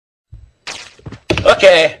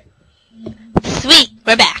Okay. Sweet,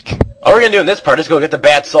 we're back. All we're gonna do in this part is go get the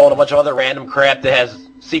Bat Soul and a bunch of other random crap that has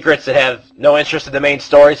secrets that have no interest in the main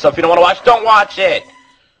story, so if you don't want to watch, don't watch it!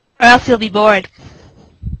 Or else you'll be bored.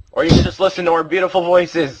 Or you can just listen to our beautiful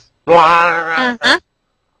voices. Uh-huh.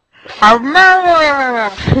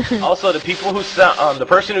 Also, the people who the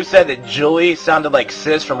person who said that Julie sounded like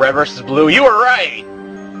Sis from Red vs. Blue, you were right!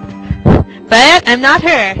 But I'm not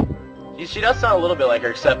her. She does sound a little bit like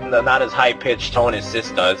her, except not as high-pitched tone as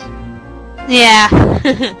Sis does. Yeah.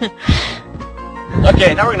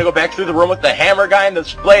 Okay, now we're gonna go back through the room with the hammer guy and the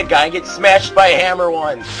blade guy and get smashed by a hammer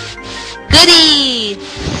one. Goody!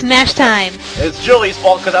 Smash time. It's Julie's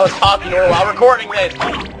fault because I was talking to her while recording this.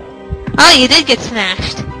 Oh, you did get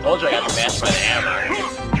smashed. Told you I got smashed by the hammer.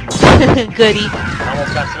 Goody. I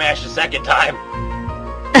almost got smashed a second time.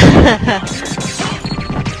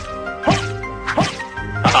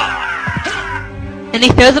 And he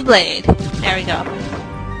throws a blade. There we go.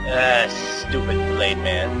 Stupid blade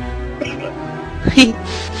man.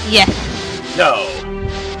 Yes. No.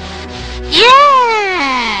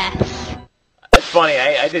 Yes! It's funny,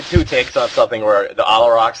 I did 2 takes on something where the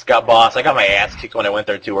Olarox got boss. I got my ass kicked when I went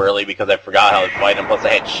there too early because I forgot how to fight him, plus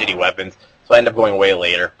I had shitty weapons. So I ended up going way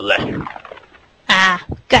later. Blech. Ah,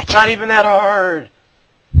 gotcha. Not even that hard.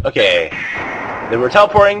 Okay. Then we're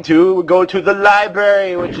teleporting to go to the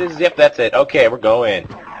library, which is, yep, that's it. Okay, we're going.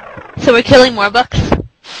 So we're killing more books?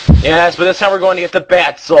 Yes, but this time we're going to get the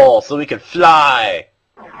Bat Soul so we can fly.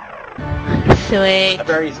 Sweet.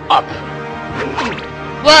 Library's up.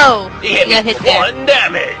 Whoa! You hit got me hit for there. 1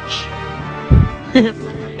 damage.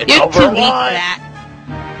 It's You're over too weak for 1. that.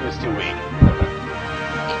 It was too weak.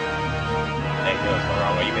 I think that was the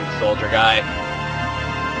wrong way. You mean the soldier guy?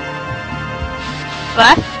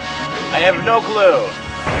 What? I have no clue.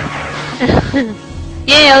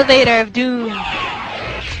 Yay, elevator of doom.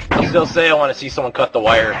 I still say I want to see someone cut the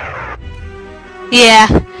wire. Yeah.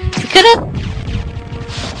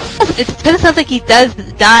 It kinda sounds like he does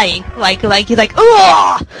dying. Like he's like,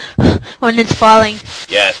 oh, when it's falling.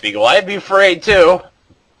 Yes, Beagle, I'd be afraid too.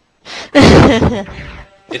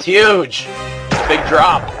 It's huge. Big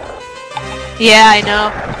drop. Yeah, I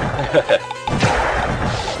know.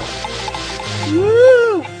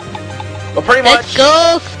 Woo! Well, pretty much.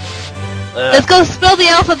 Let's go spell the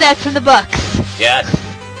alphabet from the books. Yes.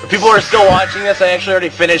 For people who are still watching this, I actually already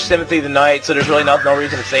finished Symphony of the Night, so there's really no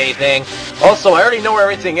reason to say anything. Also, I already know where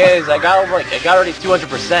everything is. I got already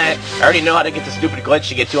 200%. I already know how to get the stupid glitch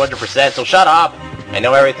to get 200%, so shut up. I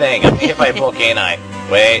know everything. I'm hit by a book, ain't I?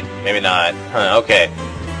 Wait, maybe not. Huh, okay.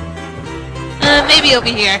 Maybe over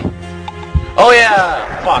here. Oh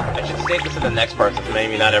yeah! Fuck, I should save this in the next part since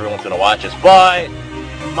maybe not everyone's gonna watch this, but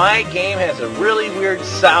my game has a really weird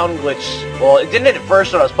sound glitch. Well, it didn't at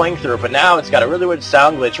first when I was playing through it, but now it's got a really weird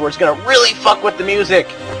sound glitch where it's gonna really fuck with the music.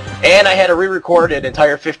 And I had to re-record an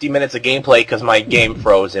entire 50 minutes of gameplay because my game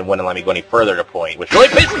froze and wouldn't let me go any further to point, which really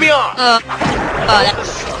pissed me off!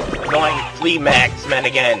 That's... Annoying flea men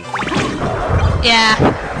again. Yeah,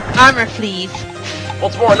 armor fleas. Well,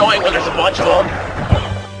 it's more annoying when there's a bunch of them.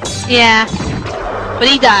 Yeah, but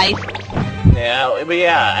he dies. Yeah, but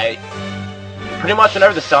yeah, pretty much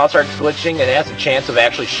whenever the sound starts glitching, it has a chance of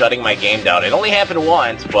actually shutting my game down. It only happened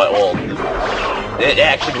once, but, well,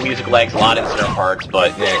 actually the music lags a lot in certain parts,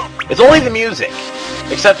 but it's only the music.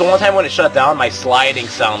 Except the one time when it shut down, my sliding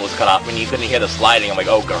sound was cut off, and you couldn't hear the sliding. I'm like,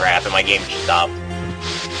 oh crap, and my game stopped.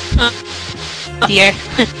 Dear.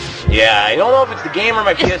 Yeah, I don't know if it's the game or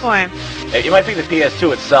my PS... It might be the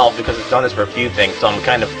PS2 itself, because it's done this for a few things, so I'm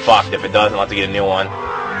kind of fucked if it doesn't. I'll have to get a new one.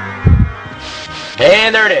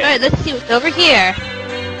 And there it is. Alright, let's see what's over here.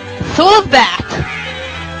 Soul of Bat.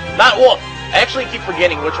 Not Wolf. I actually keep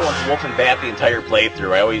forgetting which one's Wolf and Bat the entire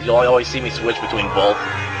playthrough. You'll always see me switch between both.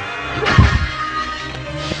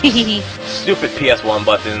 Stupid PS1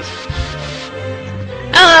 buttons.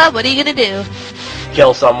 What are you gonna do?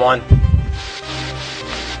 Kill someone.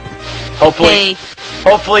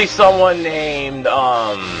 Hopefully someone named,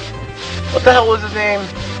 what the hell was his name?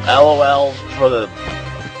 LOL for the...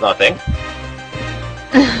 nothing.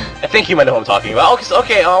 I think you might know who I'm talking about.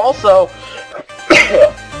 Okay, also,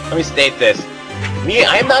 let me state this.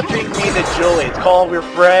 I'm not being mean to Julie. It's called we're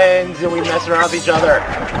friends and we mess around with each other.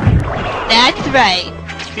 That's right.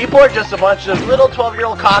 People are just a bunch of little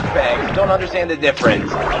 12-year-old cockbags who don't understand the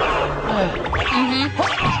difference.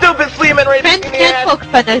 Stupid fleaman right in the ass.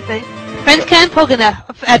 Friends can't poke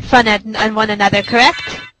at fun at one another,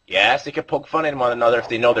 correct? Yes, they can poke fun at one another if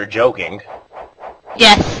they know they're joking.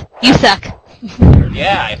 Yes, you suck.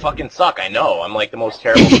 Yeah, I fucking suck, I know. I'm like the most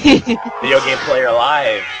terrible video game player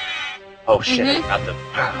alive. Oh shit, not the...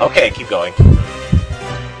 Okay, keep going.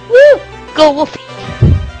 Woo! Go Wolfie!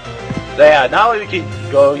 So yeah, now we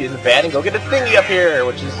can go in the bed and go get a thingy up here,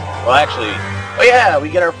 which is, well actually, oh yeah, we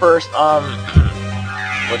get our first, what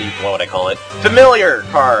would I call it? Familiar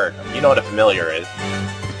card! You know what a familiar is.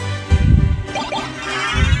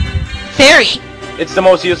 Fairy. It's the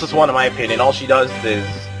most useless one in my opinion. All she does is,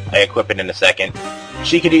 I equip it in a second.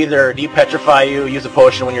 She could either de-petrify you, use a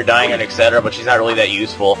potion when you're dying, and etc., but she's not really that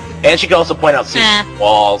useful. And she can also point out secret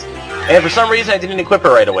walls. And for some reason I didn't equip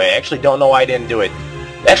her right away. I actually don't know why I didn't do it.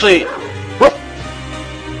 Actually, woof!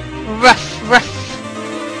 Ruff.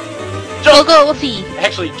 Go, Wolfie. I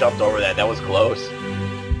actually jumped over that. That was close.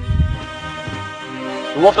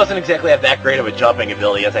 The wolf doesn't exactly have that great of a jumping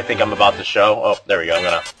ability, as I think I'm about to show. Oh, there we go. I'm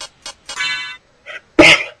gonna...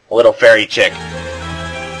 a little fairy chick.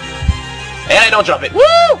 And I don't jump it. Woo!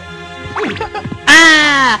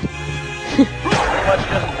 Ah! Pretty much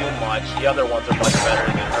doesn't do much. The other ones are much better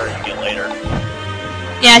to get hurt and get later.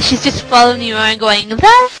 Yeah, she's just following you around going, la,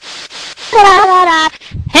 da, da, da.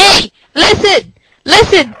 Hey! Listen!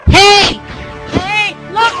 Listen! Hey! Hey!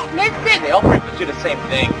 Look! Listen! They all pretty much do the same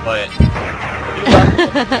thing, but...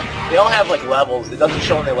 they all have, like, levels. It doesn't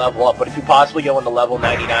show when they level up, but if you possibly go into level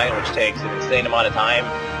 99, which takes an insane amount of time,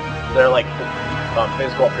 they're, like,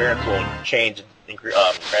 physical appearance will change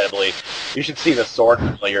incredibly. You should see the sword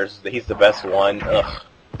familiars. He's the best one. Ugh.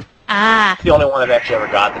 Ah. It's the only one I've actually ever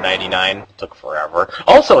got, the 99. It took forever.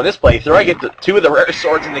 Also, in this playthrough, I get two of the rarest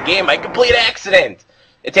swords in the game by complete accident.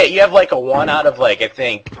 You have, like, a 1 out of, like, I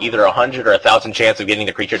think, either 100 or 1,000 chance of getting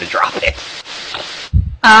the creature to drop it.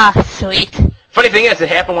 Ah, sweet. Funny thing is, it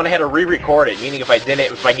happened when I had to re-record it, meaning if my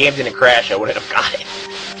game didn't crash, I wouldn't have got it.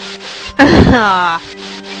 Ah.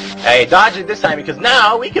 I dodged it this time because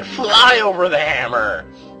now we can fly over the hammer.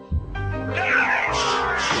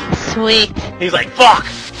 Sweet. He's like, fuck!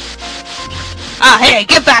 Ah, hey,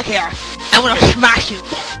 get back here! I'm gonna smash you!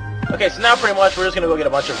 Okay, so now pretty much we're just gonna go get a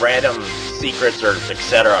bunch of random secrets or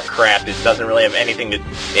etc. crap that doesn't really have anything to...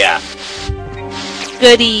 yeah.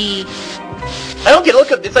 Goody. I don't get... look,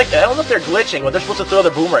 it's like, I don't know if they're glitching, but they're supposed to throw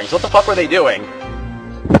their boomerangs. What the fuck were they doing?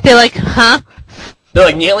 They're like, huh? They're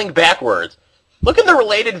like kneeling backwards. Look at the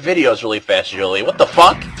related videos really fast, Julie. What the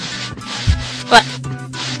fuck? What?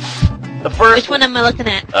 The first... which one am I looking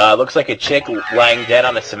at? Looks like a chick lying dead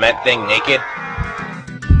on a cement thing, naked.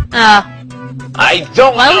 I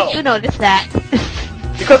don't know! Why would you notice that?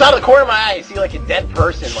 Because out of the corner of my eye, I see like a dead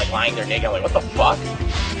person like lying there naked. I'm like, what the fuck?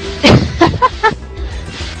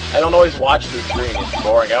 I don't always watch the screen. It's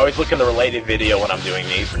boring. I always look in the related video when I'm doing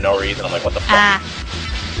these for no reason. I'm like, what the fuck?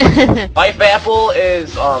 Life Apple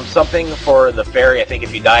is something for the fairy. I think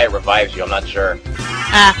if you die, it revives you. I'm not sure.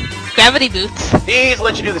 Gravity boots. These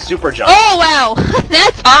let you do the super jump. Oh, wow!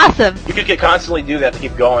 That's awesome! You could constantly do that to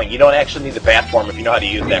keep going. You don't actually need the platform if you know how to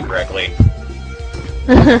use that correctly.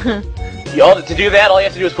 To do that, all you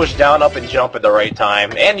have to do is push down, up, and jump at the right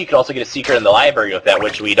time. And you can also get a secret in the library with that,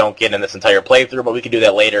 which we don't get in this entire playthrough, but we can do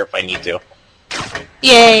that later if I need to.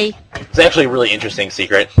 Yay! It's actually a really interesting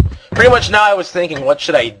secret. Pretty much now I was thinking, what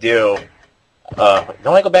should I do? Don't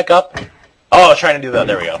I go back up? Oh, I was trying to do that.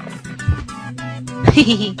 There we go.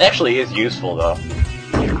 It actually is useful, though.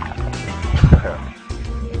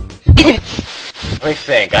 Let me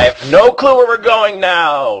think. I have no clue where we're going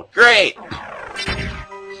now! Great!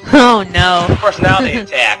 Oh, no. Of course, now they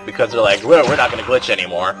attack, because they're like, we're not going to glitch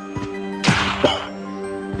anymore.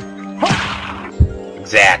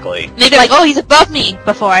 Exactly. They'd be like, oh, he's above me,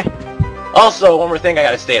 before. Also, one more thing I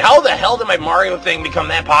gotta state. How the hell did my Mario thing become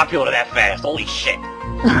that popular that fast? Holy shit.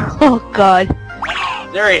 Oh, God.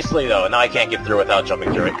 Seriously, though, now I can't get through without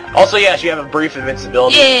jumping through it. Also, yes, you have a brief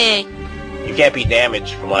invincibility. Yay! You can't be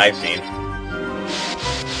damaged, from what I've seen.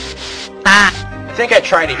 Ah. I think I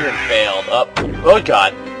tried it here and failed. Oh,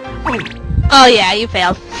 God. Oh, yeah, you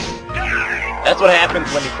failed. That's what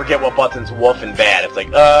happens when you forget what button's wolf and bad. It's like,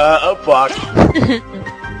 oh, fuck.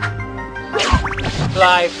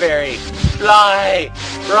 Fly, fairy. Fly!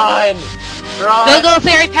 Run! Run! Go,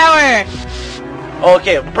 fairy power!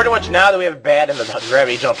 Okay, pretty much now that we have bad in the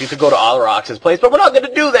gravity jump, you could go to Olorox's place, but we're not going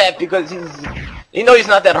to do that because he's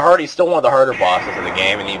not that hard. He's still one of the harder bosses in the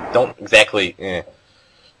game, and you don't exactly...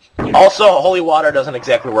 Also, holy water doesn't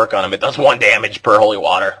exactly work on him. It does 1 damage per holy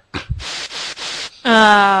water.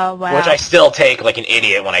 Oh, wow. Which I still take like an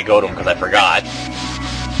idiot when I go to him because I forgot.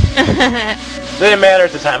 Didn't matter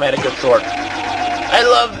at the time. I had a good sword. I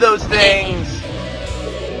love those things!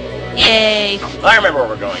 Yay! I remember where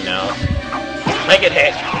we're going now. I get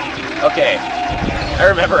hit. Okay. I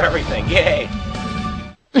remember everything. Yay!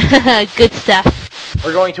 Good stuff.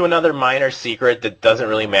 We're going to another minor secret that doesn't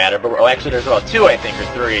really matter, but actually there's about 2, I think, or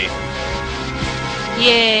 3.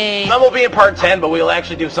 Yay! Some will be in part 10, but we'll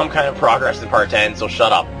actually do some kind of progress in part 10, so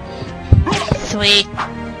shut up. Sweet.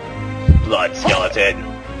 Blood skeleton.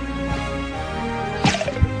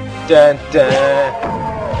 Dun dun.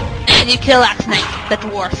 And you kill Axnite, the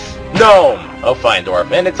dwarf. Gnome! Oh, fine,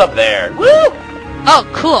 dwarf. And it's up there. Woo! Oh,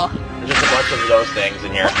 cool. There's just a bunch of those things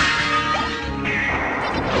in here.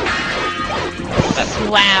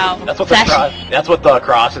 Wow. That's what the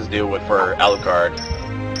crosses do for Alucard.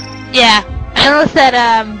 Yeah. I noticed that,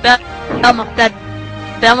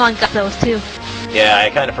 Belmont got those too. Yeah, I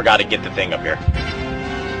kind of forgot to get the thing up here.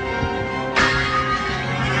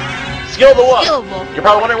 Skill the Wolf! Skillable. You're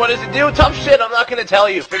probably wondering what does it do? Tough shit, I'm not going to tell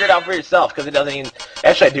you. Figure it out for yourself, because it doesn't even...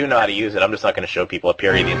 Actually, I do know how to use it. I'm just not going to show people a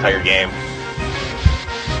period the entire game.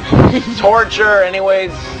 Torture,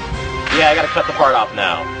 anyways. Yeah, I gotta cut the part off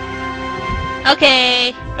now.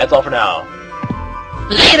 Okay. That's all for now.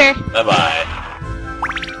 Later. Bye-bye.